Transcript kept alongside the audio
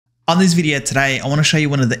On this video today, I want to show you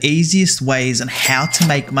one of the easiest ways on how to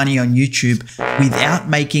make money on YouTube without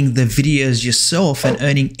making the videos yourself and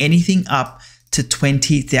earning anything up to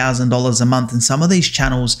 $20,000 a month. And some of these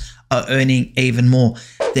channels are earning even more.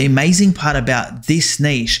 The amazing part about this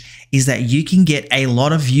niche is that you can get a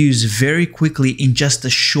lot of views very quickly in just a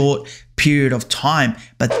short period of time.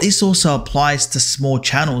 But this also applies to small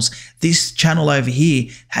channels. This channel over here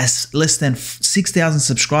has less than 6,000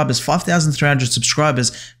 subscribers, 5,300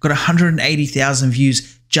 subscribers, got 180,000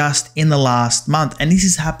 views just in the last month. And this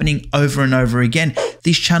is happening over and over again.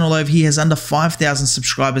 This channel over here has under 5,000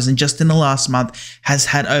 subscribers and just in the last month has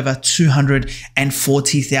had over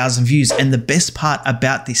 240,000 views. And the best part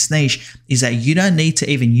about this niche is that you don't need to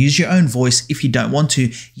even use your own voice if you don't want to.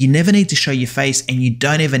 You never need to show your face and you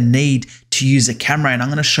don't even need to use a camera. And I'm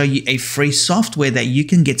going to show you a free software that you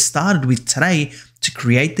can get started with today to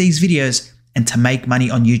create these videos and to make money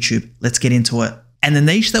on YouTube. Let's get into it. And the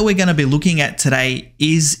niche that we're going to be looking at today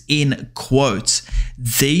is in quotes.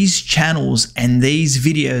 These channels and these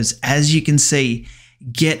videos, as you can see,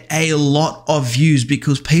 get a lot of views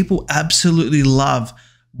because people absolutely love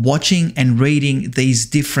watching and reading these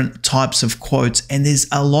different types of quotes. And there's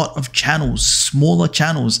a lot of channels, smaller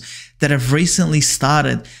channels that have recently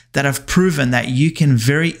started that have proven that you can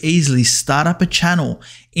very easily start up a channel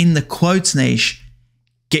in the quotes niche,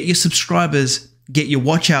 get your subscribers, get your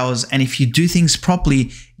watch hours, and if you do things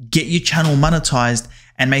properly, get your channel monetized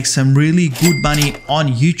and make some really good money on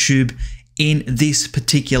YouTube in this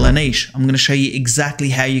particular niche. I'm going to show you exactly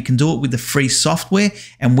how you can do it with the free software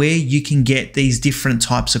and where you can get these different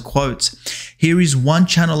types of quotes. Here is one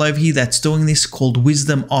channel over here that's doing this called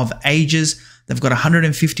Wisdom of Ages. They've got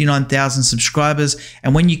 159,000 subscribers,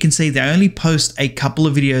 and when you can see they only post a couple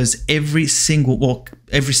of videos every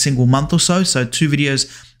single month or so. So 2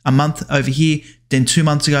 videos a month over here, then 2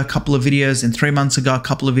 months ago a couple of videos, and 3 months ago a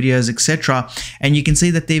couple of videos, etc. And you can see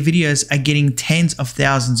that their videos are getting tens of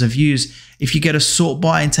thousands of views. If you go to sort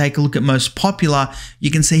by and take a look at most popular, you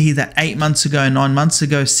can see here that 8 months ago, 9 months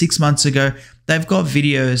ago, 6 months ago, they've got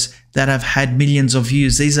videos that have had millions of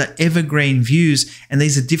views. These are evergreen views, and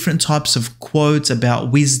these are different types of quotes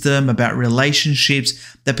about wisdom, about relationships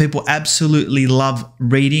that people absolutely love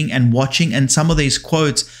reading and watching. And some of these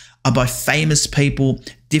quotes are by famous people,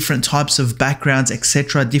 different types of backgrounds,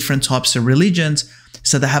 etc., different types of religions.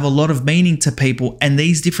 So they have a lot of meaning to people, and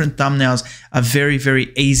these different thumbnails are very,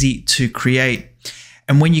 very easy to create.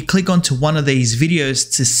 And when you click onto one of these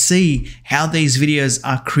videos to see how these videos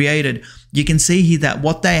are created, you can see here that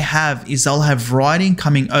what they have is they'll have writing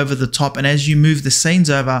coming over the top, and as you move the scenes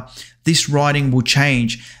over, this writing will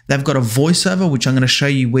change. They've got a voiceover, which I'm going to show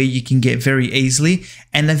you where you can get very easily,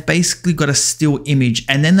 and they've basically got a still image.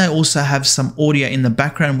 And then they also have some audio in the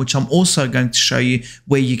background, which I'm also going to show you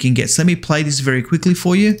where you can get. So let me play this very quickly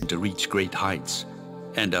for you. To reach great heights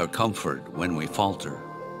and our comfort when we falter.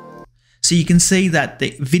 So you can see that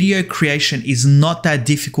the video creation is not that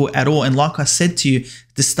difficult at all. And like I said to you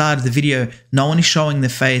at the start of the video, no one is showing their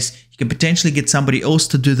face. You can potentially get somebody else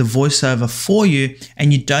to do the voiceover for you,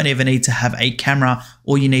 and you don't even need to have a camera.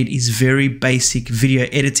 All you need is very basic video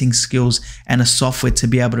editing skills and a software to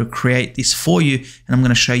be able to create this for you. And I'm going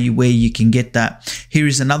to show you where you can get that. Here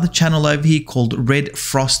is another channel over here called Red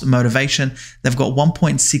Frost Motivation. They've got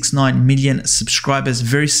 1.69 million subscribers,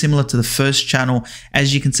 very similar to the first channel.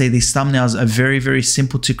 As you can see, these thumbnails are very, very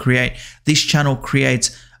simple to create. This channel creates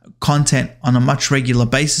content on a much regular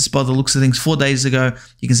basis. By the looks of things, 4 days ago,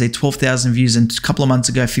 you can see 12,000 views, and a couple of months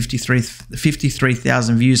ago,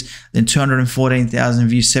 53,000 views, then 214,000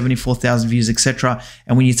 views, 74,000 views, etc.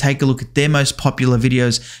 And when you take a look at their most popular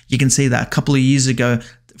videos, you can see that a couple of years ago,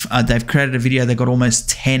 they've created a video that got almost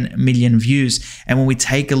 10 million views. And when we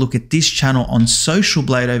take a look at this channel on Social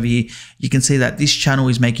Blade over here, you can see that this channel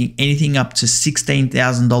is making anything up to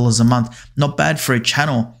 $16,000 a month. Not bad for a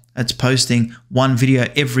channel that's posting one video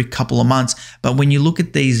every couple of months. But when you look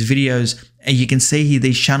at these videos, and you can see here,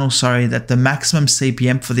 these channels, that the maximum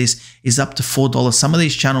CPM for this is up to $4. Some of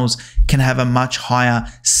these channels can have a much higher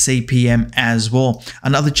CPM as well.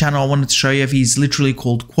 Another channel I wanted to show you is literally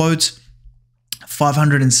called Quotes.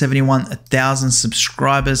 571,000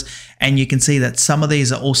 subscribers, and you can see that some of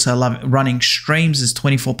these are also running streams. There's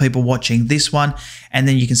 24 people watching this one, and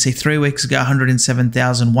then you can see 3 weeks ago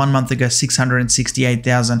 107,000, 1 month ago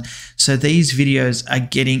 668,000. So these videos are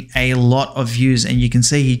getting a lot of views, and you can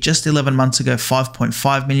see here just 11 months ago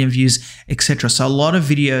 5.5 million views, etc. So a lot of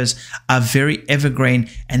videos are very evergreen,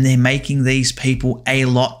 and they're making these people a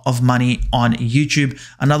lot of money on YouTube.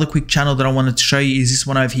 Another quick channel that I wanted to show you is this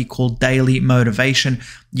one over here called Daily Motivation. observation.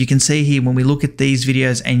 You can see here when we look at these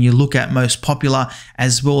videos and you look at most popular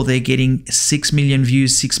as well, they're getting 6 million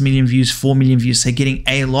views, 6 million views, 4 million views. So getting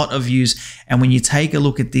a lot of views. And when you take a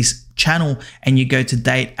look at this channel and you go to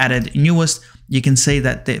date added newest, you can see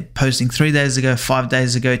that they're posting 3 days ago, 5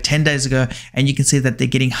 days ago, 10 days ago, and you can see that they're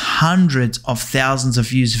getting hundreds of thousands of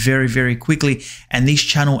views very, very quickly. And this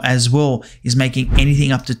channel as well is making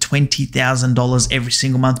anything up to $20,000 every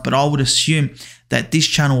single month. But I would assume that this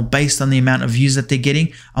channel, based on the amount of views that they're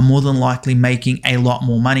getting, are more than likely making a lot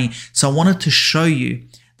more money. So I wanted to show you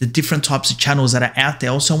the different types of channels that are out there.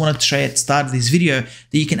 Also, I wanted to show you at the start of this video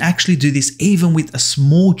that you can actually do this even with a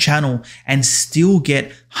small channel and still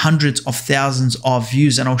get hundreds of thousands of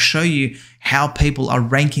views. And I'll show you how people are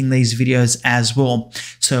ranking these videos as well.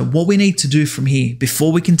 So what we need to do from here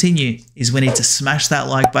before we continue is we need to smash that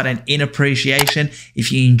like button in appreciation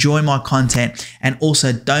if you enjoy my content. And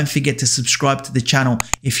also don't forget to subscribe to the channel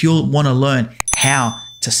if you want to learn how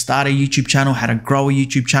to start a YouTube channel, how to grow a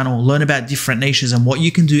YouTube channel, learn about different niches and what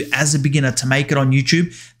you can do as a beginner to make it on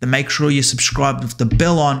YouTube. Then make sure you're subscribed with the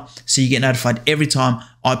bell on so you get notified every time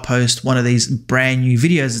I post one of these brand new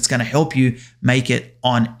videos that's going to help you make it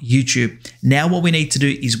on YouTube. Now what we need to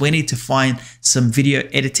do is we need to find some video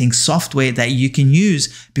editing software that you can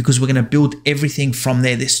use, because we're going to build everything from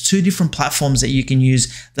there. There's 2 different platforms that you can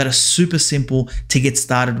use that are super simple to get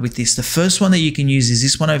started with this. The first one that you can use is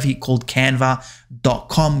this one over here called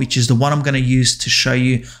Canva.com, which is the one I'm going to use to show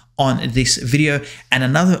you on this video. And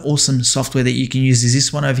another awesome software that you can use is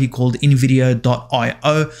this one over here called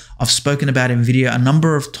InVideo.io. I've spoken about InVideo a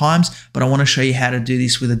number of times, but I want to show you how to do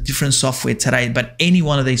this with a different software today. But any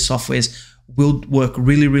one of these softwares will work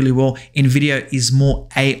really, really well. InVideo is more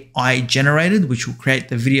AI generated, which will create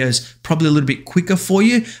the videos probably a little bit quicker for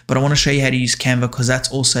you. But I want to show you how to use Canva because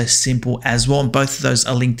that's also simple as well. And both of those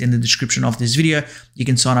are linked in the description of this video. You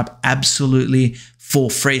can sign up absolutely for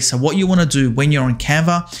free. So what you want to do when you're on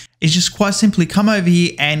Canva is just quite simply come over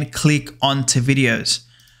here and click onto videos.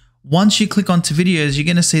 Once you click onto videos, you're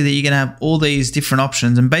going to see that you're going to have all these different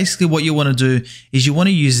options. And basically what you want to do is you want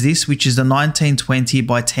to use this, which is the 1920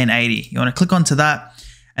 by 1080. You want to click onto that,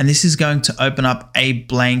 and this is going to open up a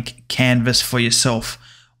blank canvas for yourself.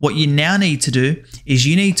 What you now need to do is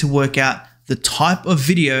you need to work out the type of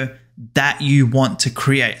video that you want to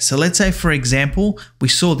create. So let's say, for example, we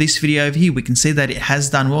saw this video over here. We can see that it has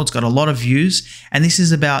done well. It's got a lot of views, and this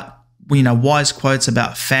is about, you know, wise quotes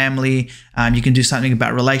about family. You can do something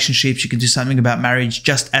about relationships. You can do something about marriage,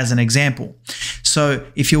 just as an example. So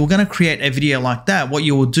if you were going to create a video like that, what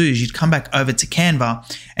you will do is you'd come back over to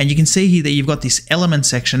Canva, and you can see here that you've got this element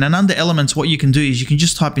section. And under elements, what you can do is you can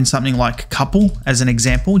just type in something like couple as an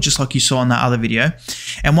example, just like you saw in that other video.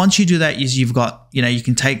 And once you do that, is you've got, you know, you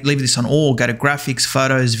can leave this on all, go to graphics,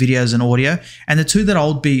 photos, videos, and audio. And the 2 that I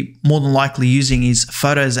would be more than likely using is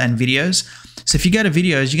photos and videos. So if you go to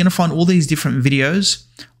videos, you're going to find all these different videos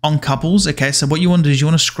on couples. Okay, so what you want to do is you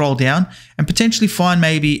want to scroll down and potentially find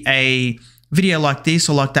maybe a video like this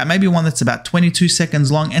or like that, maybe one that's about 22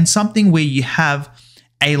 seconds long and something where you have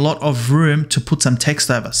a lot of room to put some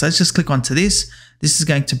text over. So let's just click onto this. This is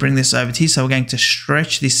going to bring this over to here. So we're going to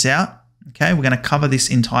stretch this out. Okay, we're going to cover this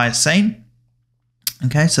entire scene.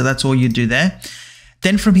 Okay, so that's all you do there.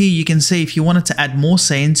 Then from here, you can see if you wanted to add more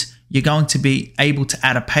scenes, you're going to be able to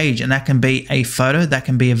add a page, and that can be a photo, that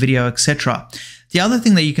can be a video, etc. The other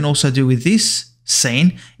thing that you can also do with this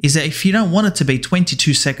scene is that if you don't want it to be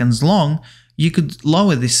 22 seconds long, you could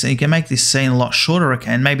lower this. You can make this scene a lot shorter,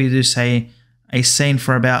 okay, and maybe do say a scene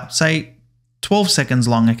for about, say, 12 seconds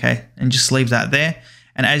long, okay, and just leave that there.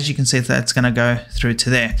 And as you can see, that's going to go through to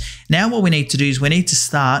there. Now what we need to do is we need to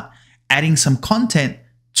start adding some content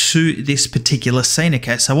to this particular scene,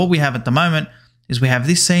 okay? So what we have at the moment is we have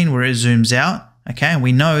this scene where it zooms out, okay? And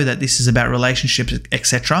we know that this is about relationships,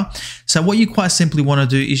 etc. So what you quite simply want to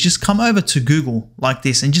do is just come over to Google like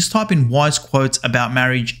this and just type in wise quotes about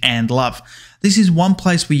marriage and love. This is one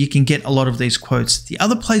place where you can get a lot of these quotes. The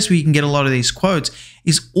other place where you can get a lot of these quotes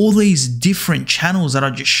is all these different channels that I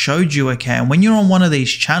just showed you, okay? And when you're on one of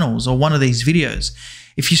these channels or one of these videos,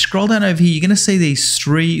 if you scroll down over here, you're going to see these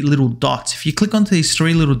 3 little dots. If you click onto these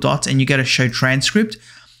 3 little dots and you go to show transcript,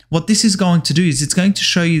 what this is going to do is it's going to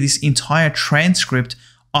show you this entire transcript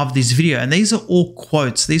of this video. And these are all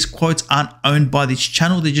quotes. These quotes aren't owned by this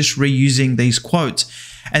channel. They're just reusing these quotes.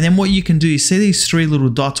 And then what you can do is see these 3 little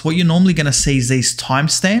dots. What you're normally going to see is these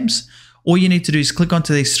timestamps. All you need to do is click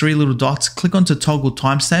onto these 3 little dots, click onto toggle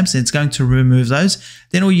timestamps, and it's going to remove those.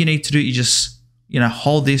 Then all you need to do is just, you know,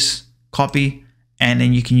 hold this, copy, and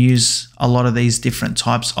then you can use a lot of these different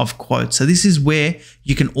types of quotes. So this is where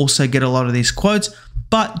you can also get a lot of these quotes.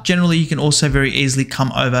 But generally, you can also very easily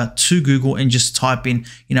come over to Google and just type in,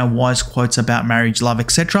 wise quotes about marriage, love,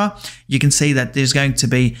 etc. You can see that there's going to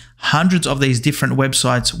be hundreds of these different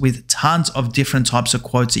websites with tons of different types of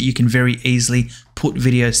quotes that you can very easily put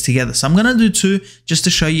videos together. So I'm going to do two just to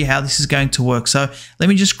show you how this is going to work. So let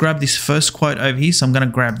me just grab this first quote over here. So I'm going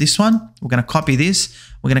to grab this one. We're going to copy this.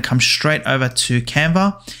 We're going to come straight over to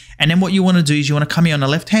Canva. And then what you want to do is you want to come here on the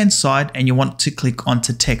left-hand side and you want to click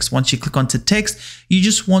onto text. Once you click onto text, you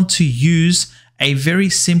just want to use a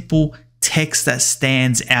very simple text that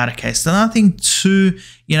stands out. Okay, so nothing too,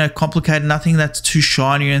 complicated, nothing that's too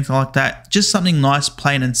shiny or anything like that. Just something nice,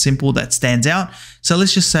 plain and simple that stands out. So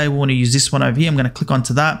let's just say we want to use this one over here. I'm going to click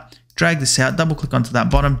onto that, drag this out, double click onto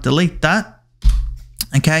that bottom, delete that.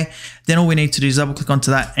 Okay, then all we need to do is double click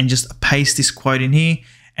onto that and just paste this quote in here.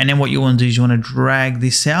 And then what you want to do is you want to drag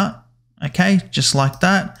this out, okay, just like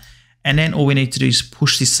that. And then all we need to do is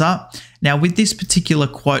push this up. Now with this particular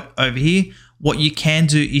quote over here, what you can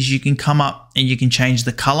do is you can come up and you can change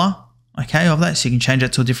the color, okay, of that. So you can change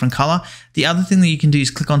that to a different color. The other thing that you can do is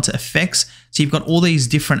click onto effects. So you've got all these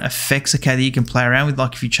different effects, okay, that you can play around with.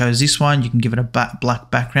 Like if you chose this one, you can give it a black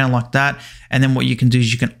background like that. And then what you can do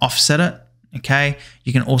is you can offset it, okay.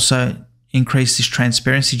 You can also increase this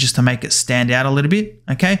transparency just to make it stand out a little bit,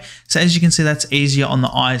 okay? So as you can see, that's easier on the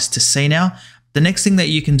eyes to see now. The next thing that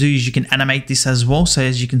you can do is you can animate this as well. So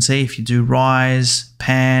as you can see, if you do rise,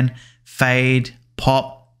 pan, fade,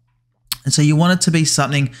 pop, and so you want it to be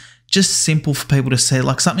something just simple for people to see,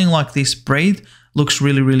 like something like this, breathe, looks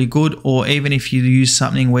really, really good. Or even if you use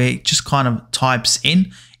something where it just kind of types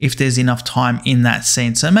in, if there's enough time in that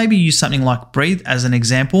scene. So maybe use something like breathe as an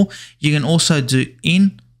example. You can also do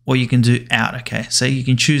in, or you can do out, okay? So you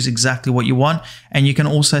can choose exactly what you want, and you can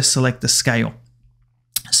also select the scale.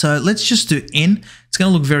 So let's just do in. It's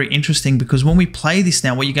going to look very interesting because when we play this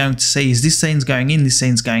now, what you're going to see is this scene's going in, this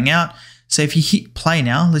scene's going out. So if you hit play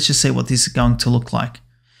now, let's just see what this is going to look like.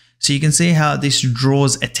 So you can see how this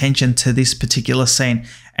draws attention to this particular scene.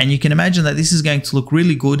 And you can imagine that this is going to look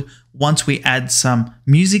really good once we add some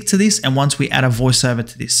music to this and once we add a voiceover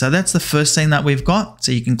to this. So that's the first scene that we've got.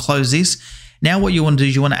 So you can close this. Now what you want to do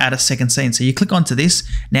is you want to add a second scene. So you click onto this.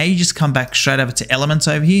 Now you just come back straight over to elements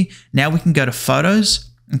over here. Now we can go to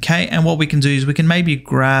photos, okay? And what we can do is we can maybe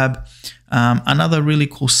grab another really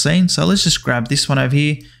cool scene. So let's just grab this one over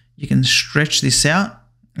here. You can stretch this out,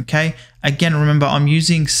 okay? Again, remember I'm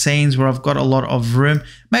using scenes where I've got a lot of room.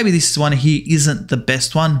 Maybe this one here isn't the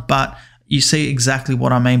best one, but you see exactly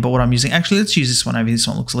what I mean by what I'm using. Actually, let's use this one over here. This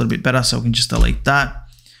one looks a little bit better, so we can just delete that.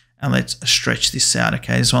 And let's stretch this out,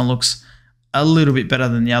 okay? This one looks a little bit better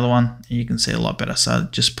than the other one, and you can see a lot better. So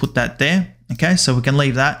just put that there, okay? So we can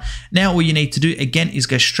leave that. Now all you need to do again is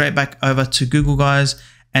go straight back over to Google, guys,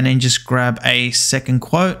 and then just grab a second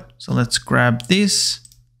quote. So let's grab this,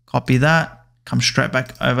 copy that, come straight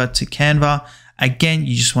back over to Canva. Again,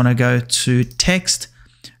 you just want to go to text,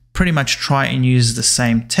 pretty much try and use the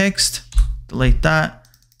same text, delete that,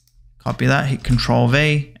 copy that, hit Control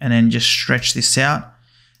V, and then just stretch this out.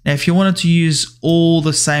 Now, if you wanted to use all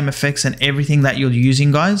the same effects and everything that you're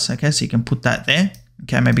using, guys, okay, so you can put that there,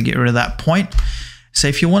 okay, maybe get rid of that point. So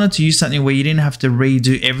if you wanted to use something where you didn't have to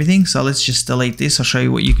redo everything, so let's just delete this. I'll show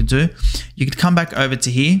you what you could do. You could come back over to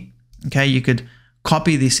here, okay, you could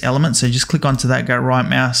copy this element. So just click onto that, go right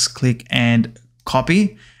mouse, click and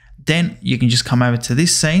copy. Then you can just come over to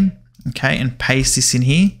this scene, okay, and paste this in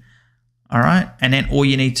here, all right? And then all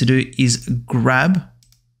you need to do is grab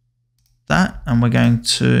that, and we're going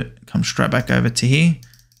to come straight back over to here,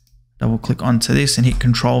 double click onto this and hit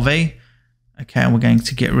Control V, okay, and we're going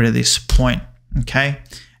to get rid of this point, okay,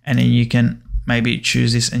 and then you can maybe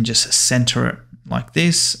choose this and just center it like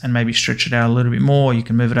this and maybe stretch it out a little bit more. You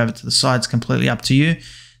can move it over to the sides, completely up to you.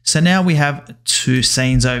 So now we have two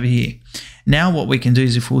scenes over here. Now what we can do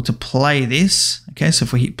is if we were to play this, okay, so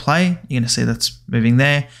if we hit play, you're going to see that's moving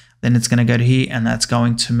there, then it's going to go to here and that's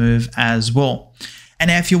going to move as well. And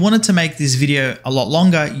now if you wanted to make this video a lot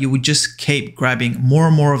longer, you would just keep grabbing more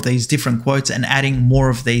and more of these different quotes and adding more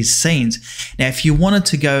of these scenes. Now, if you wanted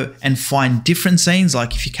to go and find different scenes,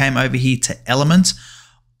 like if you came over here to elements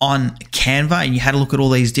on Canva and you had a look at all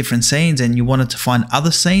these different scenes and you wanted to find other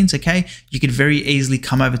scenes, okay, you could very easily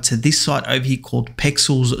come over to this site over here called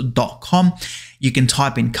pexels.com. You can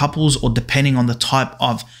type in couples, or depending on the type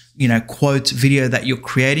of, quote video that you're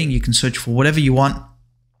creating, you can search for whatever you want.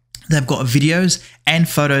 They've got videos and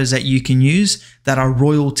photos that you can use that are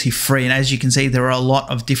royalty free. And as you can see, there are a lot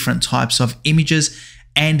of different types of images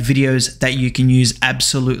and videos that you can use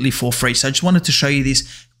absolutely for free. So I just wanted to show you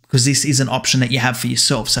this because this is an option that you have for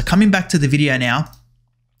yourself. So coming back to the video now,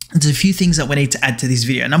 there's a few things that we need to add to this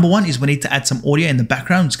video. Number one is we need to add some audio in the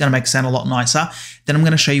background. It's going to make it sound a lot nicer. Then I'm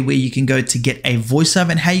going to show you where you can go to get a voiceover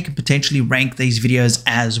and how you can potentially rank these videos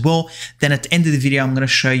as well. Then at the end of the video, I'm going to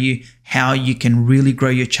show you how you can really grow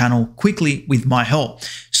your channel quickly with my help.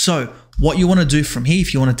 So what you want to do from here,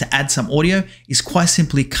 if you wanted to add some audio, is quite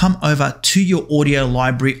simply come over to your audio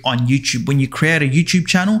library on YouTube. When you create a YouTube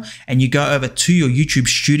channel and you go over to your YouTube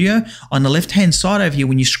studio, on the left-hand side over here,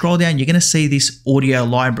 when you scroll down, you're going to see this audio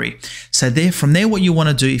library. So from there, what you want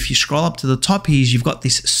to do, if you scroll up to the top here, is you've got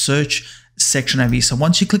this search section over here. So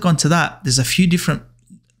once you click onto that, there's a few different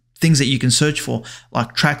things that you can search for,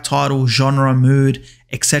 like track title, genre, mood,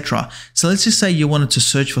 etc. So let's just say you wanted to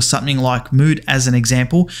search for something like mood as an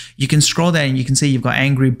example. You can scroll down and you can see you've got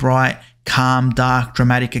angry, bright, calm, dark,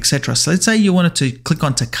 dramatic, etc. So let's say you wanted to click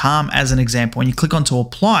onto calm as an example. When you click onto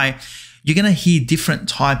apply, you're going to hear different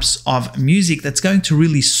types of music that's going to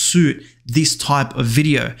really suit this type of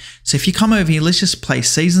video. So if you come over here, let's just play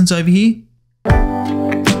seasons over here.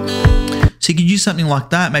 So you can use something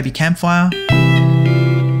like that, maybe campfire.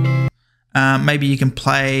 Maybe you can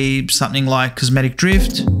play something like Cosmetic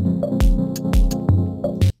Drift.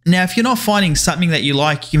 Now, if you're not finding something that you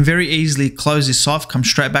like, you can very easily close this off, come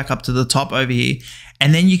straight back up to the top over here,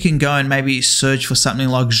 and then you can go and maybe search for something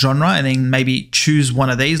like genre and then maybe choose one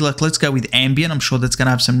of these. Let's go with ambient. I'm sure that's going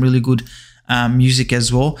to have some really good music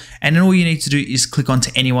as well. And then all you need to do is click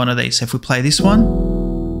onto any one of these. So if we play this one,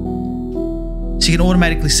 so you can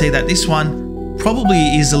automatically see that this one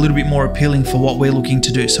probably is a little bit more appealing for what we're looking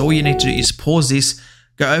to do. So all you need to do is pause this,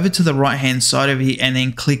 go over to the right hand side over here and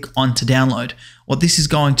then click on to download. What this is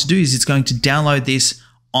going to do is it's going to download this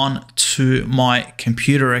onto my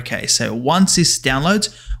computer. Okay, so once this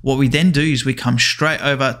downloads, what we then do is we come straight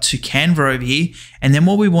over to Canva over here, and then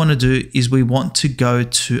what we want to do is we want to go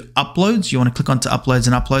to uploads. You want to click onto uploads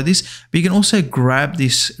and upload this, but you can also grab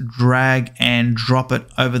this, drag and drop it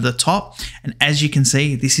over the top, and as you can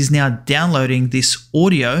see, this is now downloading this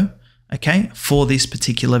audio, okay, for this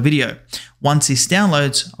particular video. Once this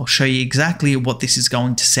downloads, I'll show you exactly what this is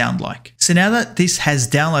going to sound like. So now that this has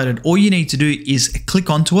downloaded, all you need to do is click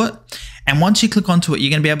onto it. And once you click onto it,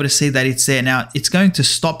 you're going to be able to see that it's there. Now, it's going to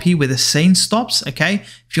stop here where the scene stops, okay?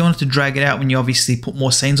 If you wanted to drag it out when you obviously put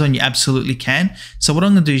more scenes on, you absolutely can. So what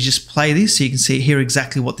I'm going to do is just play this so you can hear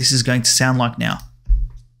exactly what this is going to sound like now.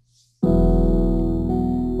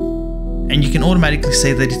 And you can automatically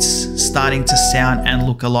see that it's starting to sound and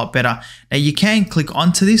look a lot better. Now you can click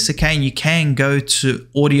onto this, okay, and you can go to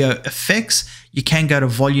audio effects. You can go to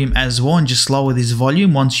volume as well and just lower this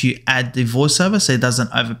volume once you add the voiceover so it doesn't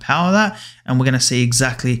overpower that. And we're going to see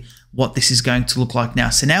exactly what this is going to look like now.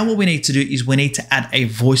 So now what we need to do is we need to add a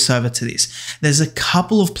voiceover to this. There's a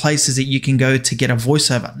couple of places that you can go to get a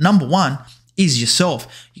voiceover. Number one is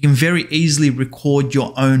yourself. You can very easily record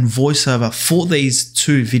your own voiceover for these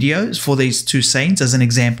two videos, for these two scenes as an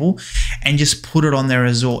example, and just put it on there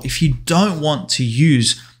as well. If you don't want to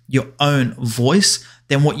use your own voice,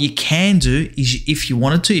 then what you can do is, if you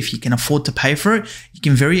wanted to, if you can afford to pay for it, you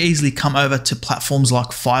can very easily come over to platforms like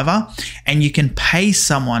Fiverr and you can pay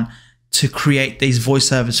someone to create these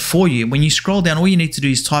voiceovers for you. When you scroll down, all you need to do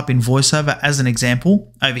is type in voiceover as an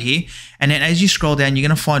example over here. And then as you scroll down, you're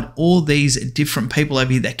going to find all these different people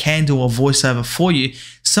over here that can do a voiceover for you.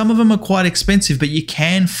 Some of them are quite expensive, but you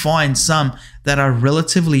can find some that are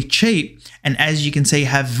relatively cheap. And as you can see,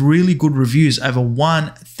 have really good reviews. Over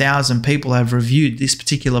 1,000 people have reviewed this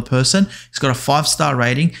particular person. He's got a 5-star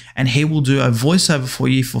rating and he will do a voiceover for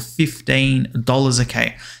you for $15,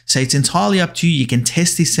 okay? So it's entirely up to you. You can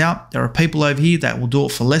test this out. There are people over here that will do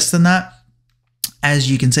it for less than that.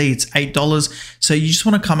 As you can see, it's $8. So you just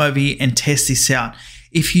want to come over here and test this out.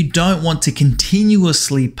 If you don't want to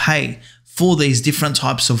continuously pay for these different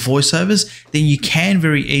types of voiceovers, then you can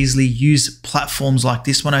very easily use platforms like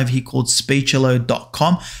this one over here called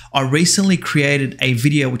Speechelo.com. I recently created a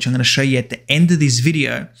video, which I'm going to show you at the end of this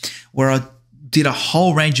video, where I did a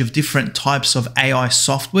whole range of different types of AI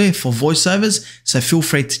software for voiceovers. So feel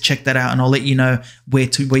free to check that out and I'll let you know where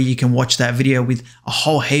you can watch that video with a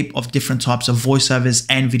whole heap of different types of voiceovers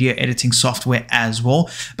and video editing software as well.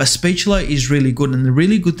 But Speechelo is really good. And the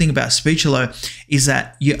really good thing about Speechelo is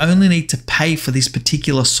that you only need to pay for this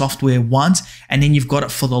particular software once, and then you've got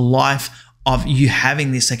it for the life of you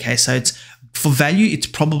having this, okay? So it's for value, it's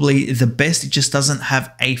probably the best. It just doesn't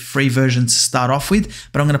have a free version to start off with,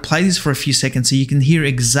 but I'm going to play this for a few seconds so you can hear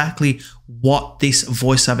exactly what this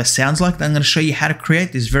voiceover sounds like. I'm going to show you how to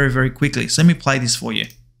create this very, very quickly. So let me play this for you.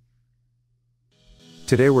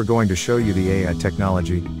 Today we're going to show you the AI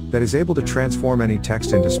technology that is able to transform any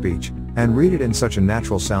text into speech and read it in such a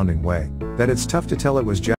natural sounding way that it's tough to tell it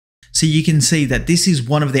was So you can see that this is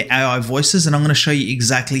one of the AI voices, and I'm going to show you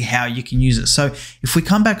exactly how you can use it. So if we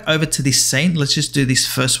come back over to this scene, let's just do this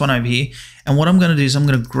first one over here. And what I'm going to do is I'm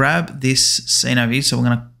going to grab this scene over here. So we're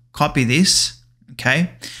going to copy this,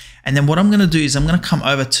 okay? And then what I'm going to do is I'm going to come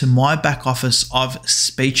over to my back office of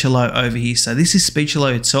Speechelo over here. So this is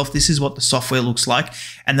Speechelo itself. This is what the software looks like.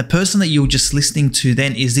 And the person that you were just listening to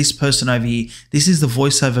then is this person over here. This is the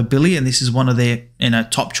voiceover Billy, and this is one of their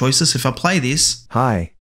top choices. So if I play this.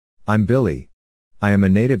 Hi, I'm Billy. I am a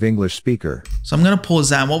native English speaker. So I'm going to pause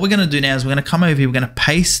that. And what we're going to do now is we're going to come over here. We're going to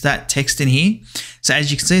paste that text in here. So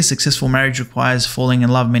as you can see, a successful marriage requires falling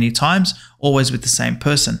in love many times, always with the same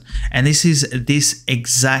person. And this is this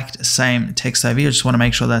exact same text over here. I just want to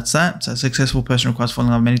make sure that's that. So a successful person requires falling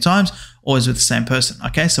in love many times, always with the same person.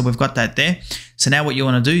 Okay, so we've got that there. So now what you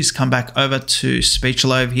want to do is come back over to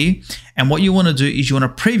Speechelo over here. And what you want to do is you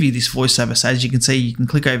want to preview this voiceover. So as you can see, you can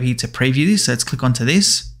click over here to preview this. So let's click onto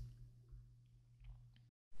this.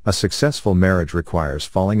 A successful marriage requires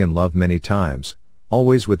falling in love many times,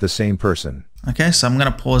 always with the same person. Okay, so I'm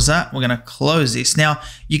going to pause that. We're going to close this. Now,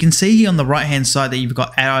 you can see here on the right-hand side that you've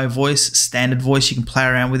got AI voice, standard voice. You can play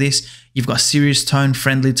around with this. You've got serious tone,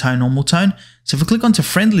 friendly tone, normal tone. So if we click onto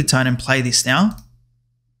friendly tone and play this now.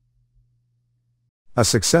 A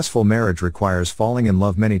successful marriage requires falling in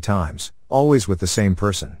love many times, always with the same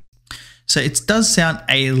person. So it does sound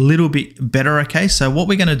a little bit better, okay? So what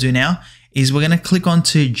we're going to do now is we're going to click on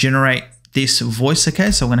to generate this voice,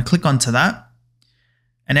 okay? So we're going to click onto that.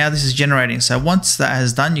 And now this is generating. So once that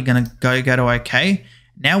has done, you're going to go to OK.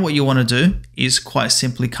 Now what you want to do is quite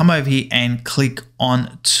simply come over here and click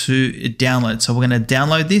on to download. So we're going to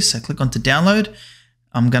download this. So click on to download.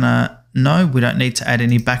 No, we don't need to add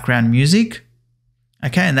any background music.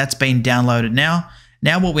 Okay, and that's been downloaded now.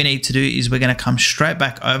 Now what we need to do is we're going to come straight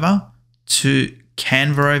back over to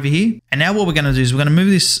Canva over here. And now what we're going to do is we're going to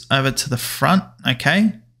move this over to the front,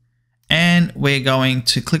 okay? And we're going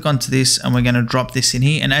to click onto this and we're going to drop this in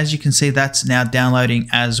here. And as you can see, that's now downloading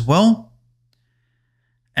as well.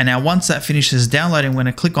 And now once that finishes downloading, we're going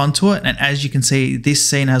to click onto it. And as you can see, this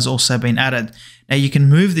scene has also been added. Now you can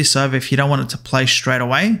move this over if you don't want it to play straight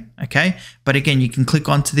away, okay? But again, you can click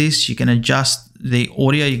onto this, you can adjust the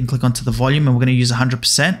audio, you can click onto the volume, and we're going to use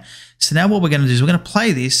 100%. So now what we're going to do is we're going to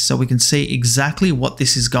play this so we can see exactly what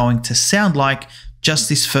this is going to sound like, just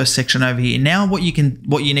this first section over here. Now what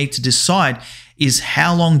you need to decide is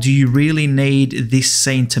how long do you really need this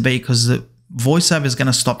scene to be, because the voiceover is going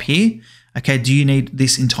to stop here. Okay, do you need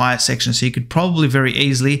this entire section? So you could probably very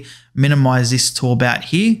easily minimize this to about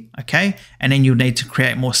here, okay? And then you'll need to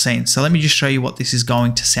create more scenes. So let me just show you what this is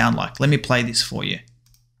going to sound like. Let me play this for you.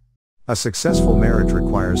 A successful marriage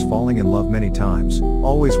requires falling in love many times,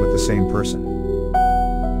 always with the same person.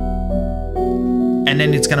 And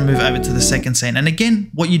then it's going to move over to the second scene. And again,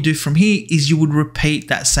 what you do from here is you would repeat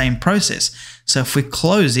that same process. So if we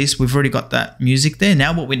close this, we've already got that music there.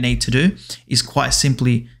 Now what we need to do is quite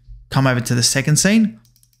simply come over to the second scene,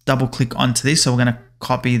 double click onto this. So we're going to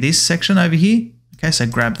copy this section over here. Okay, so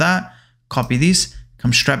grab that, copy this,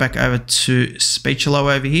 come straight back over to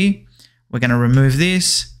Speechelo over here. We're going to remove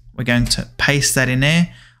this. We're going to paste that in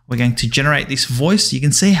there. We're going to generate this voice. You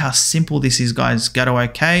can see how simple this is, guys. Go to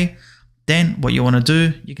OK. Then what you want to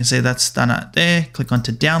do, you can see that's done out there. Click on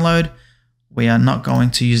to download. We are not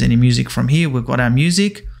going to use any music from here. We've got our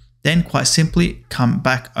music. Then quite simply come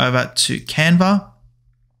back over to Canva.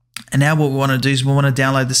 And now what we want to do is we want to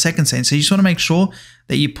download the second scene. So you just want to make sure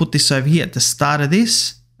that you put this over here at the start of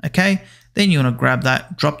this, okay? Then you want to grab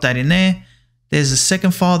that, drop that in there. There's a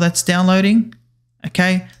second file that's downloading,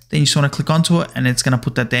 okay? Then you just want to click onto it and it's going to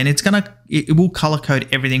put that there. And it will color code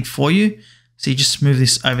everything for you. So you just move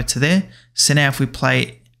this over to there. So now if we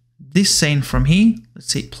play this scene from here, let's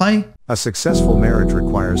see, play. A successful marriage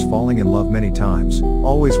requires falling in love many times,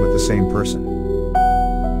 always with the same person.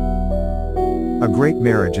 A great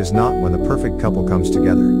marriage is not when the perfect couple comes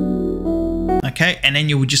together. Okay, and then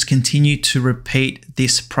you will just continue to repeat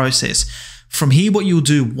this process. From here, what you'll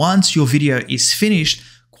do once your video is finished,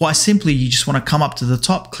 quite simply, you just want to come up to the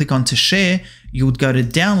top, click on to share, you would go to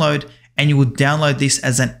download, and you would download this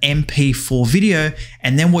as an MP4 video.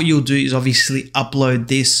 And then what you'll do is obviously upload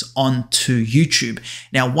this onto YouTube.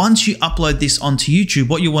 Now, once you upload this onto YouTube,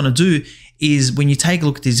 what you want to do is when you take a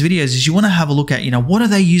look at these videos is you want to have a look at, what are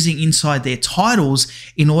they using inside their titles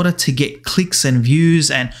in order to get clicks and views,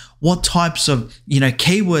 and what types of,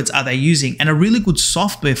 keywords are they using? And a really good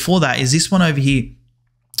software for that is this one over here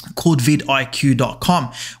called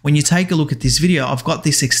VidIQ.com. When you take a look at this video, I've got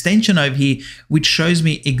this extension over here which shows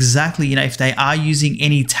me exactly, if they are using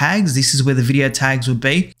any tags, this is where the video tags would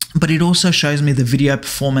be. but it also shows me the video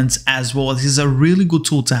performance as well. This is a really good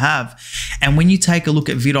tool to have. And when you take a look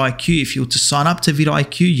at VidIQ, if you were to sign up to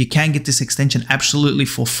VidIQ, you can get this extension absolutely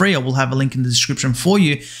for free. I will have a link in the description for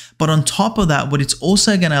you. But on top of that, what it's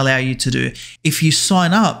also going to allow you to do, if you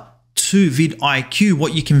sign up to VidIQ,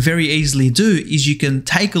 what you can very easily do is you can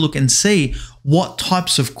take a look and see what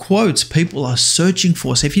types of quotes people are searching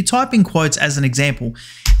for. So if you type in quotes as an example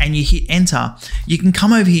and you hit enter, you can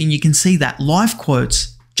come over here and you can see that live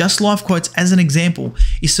quotes, just live quotes as an example,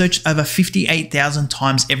 is searched over 58,000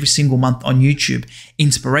 times every single month on YouTube.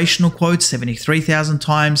 Inspirational quotes, 73,000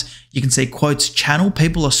 times. You can see quotes channel.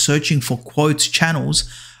 People are searching for quotes channels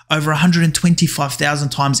over 125,000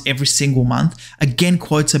 times every single month. Again,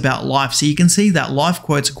 quotes about life. So you can see that live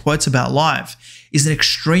quotes or quotes about life is an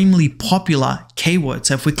extremely popular keyword.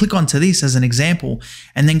 So if we click onto this as an example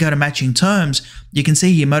and then go to matching terms, you can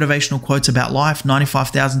see here motivational quotes about life,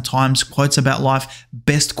 95,000 times, quotes about life,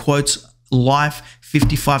 best quotes life,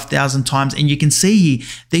 55,000 times. And you can see here,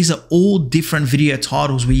 these are all different video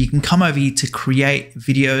titles where you can come over here to create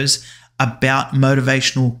videos about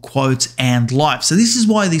motivational quotes and life. So this is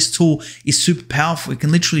why this tool is super powerful. It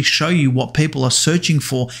can literally show you what people are searching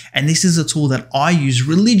for. And this is a tool that I use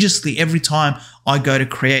religiously every time I go to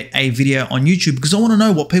create a video on YouTube, because I want to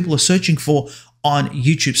know what people are searching for on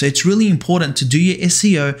YouTube. So it's really important to do your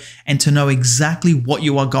SEO and to know exactly what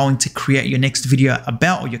you are going to create your next video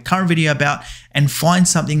about or your current video about, and find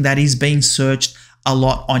something that is being searched a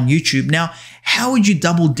lot on YouTube. Now, how would you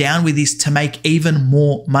double down with this to make even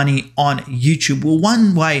more money on YouTube? Well,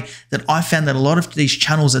 one way that I found that a lot of these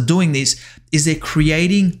channels are doing this is they're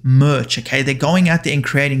creating merch, okay? They're going out there and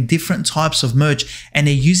creating different types of merch, and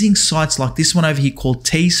they're using sites like this one over here called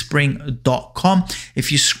teespring.com.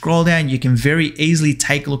 If you scroll down, you can very easily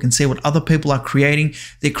take a look and see what other people are creating.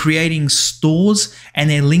 They're creating stores and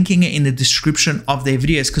they're linking it in the description of their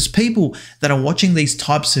videos, because people that are watching these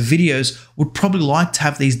types of videos would probably like to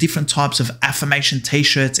have these different types of affirmation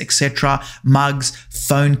t-shirts, etc., mugs,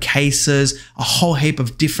 phone cases, a whole heap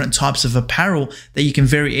of different types of apparel that you can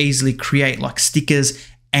very easily create, like stickers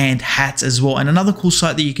and hats as well. And another cool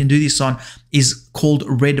site that you can do this on is called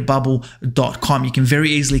redbubble.com. You can very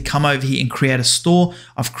easily come over here and create a store.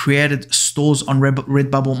 I've created stores on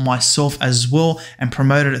Redbubble myself as well and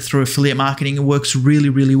promoted it through affiliate marketing. It works really,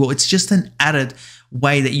 really well. It's just an added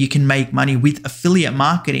way that you can make money with affiliate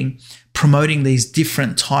marketing, promoting these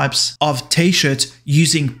different types of t-shirts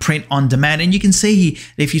using print on demand. And you can see here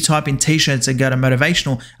that if you type in t-shirts and go to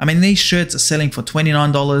motivational, I mean, these shirts are selling for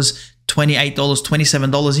 $29, $28,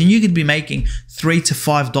 $27, and you could be making $3 to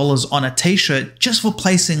 $5 on a t-shirt just for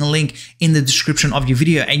placing a link in the description of your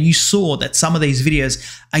video. And you saw that some of these videos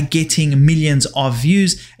are getting millions of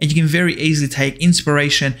views, and you can very easily take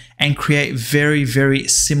inspiration and create very, very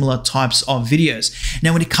similar types of videos.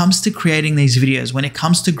 Now, when it comes to creating these videos, when it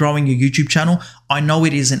comes to growing your YouTube channel, I know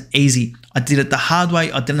it isn't easy. I did it the hard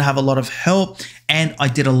way. I didn't have a lot of help, and I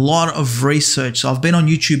did a lot of research. So I've been on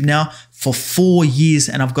YouTube now for 4 years,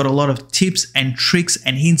 and I've got a lot of tips and tricks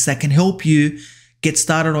and hints that can help you get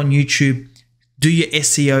started on YouTube, do your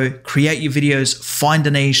SEO, create your videos, find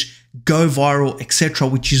a niche, go viral, etc.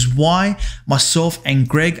 Which is why myself and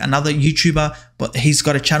Greg, another YouTuber, but he's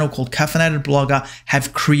got a channel called Caffeinated Blogger,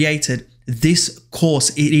 have created this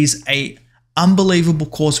course. It is a unbelievable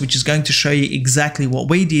course which is going to show you exactly what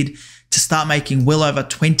we did to start making well over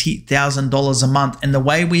 $20,000 a month. And the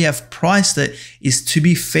way we have priced it is to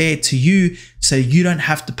be fair to you, so you don't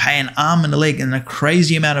have to pay an arm and a leg and a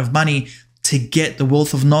crazy amount of money to get the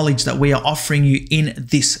wealth of knowledge that we are offering you in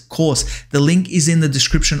this course. The link is in the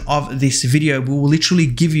description of this video. We will literally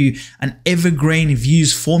give you an evergreen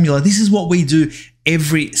views formula. This is what we do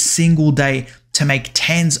every single day to make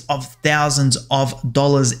tens of thousands of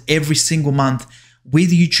dollars every single month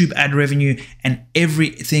with YouTube ad revenue and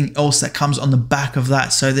everything else that comes on the back of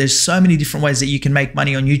that. So there's so many different ways that you can make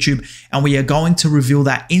money on YouTube, and we are going to reveal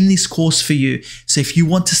that in this course for you. So if you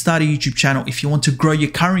want to start a YouTube channel, if you want to grow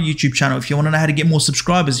your current YouTube channel, if you want to know how to get more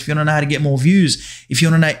subscribers, if you want to know how to get more views, if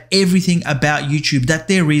you want to know everything about YouTube that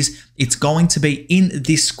there is, it's going to be in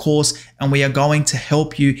this course, and we are going to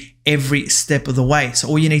help you every step of the way. So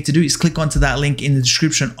all you need to do is click onto that link in the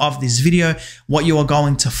description of this video. What you are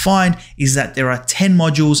going to find is that there are 10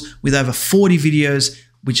 modules with over 40 videos,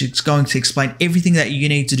 which is going to explain everything that you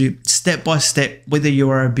need to do step by step, whether you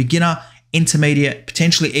are a beginner, intermediate,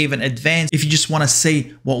 potentially even advanced. If you just want to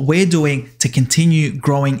see what we're doing to continue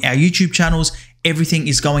growing our YouTube channels, everything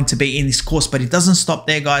is going to be in this course. But it doesn't stop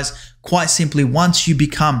there, guys. Quite simply, once you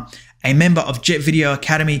become a member of Jet Video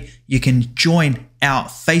Academy, you can join our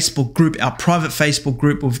Facebook group, our private Facebook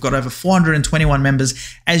group. We've got over 421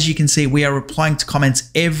 members. As you can see, we are replying to comments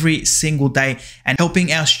every single day and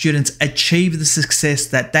helping our students achieve the success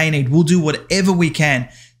that they need. We'll do whatever we can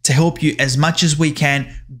to help you as much as we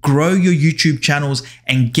can grow your YouTube channels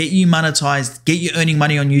and get you monetized, get you earning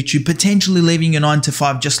money on YouTube, potentially leaving your 9 to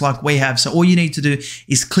 5 just like we have. So all you need to do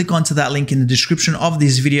is click onto that link in the description of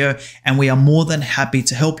this video, and we are more than happy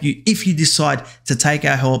to help you if you decide to take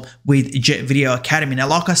our help with Jet Video Academy. Now,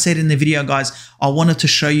 like I said in the video, guys, I wanted to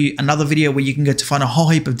show you another video where you can go to find a whole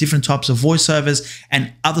heap of different types of voiceovers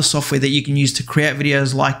and other software that you can use to create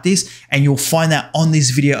videos like this, and you'll find that on this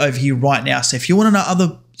video over here right now. So if you want to know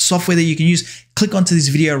other software that you can use, click onto this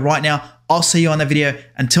video right now. I'll see you on the video.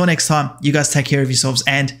 Until next time, you guys take care of yourselves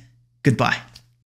and goodbye.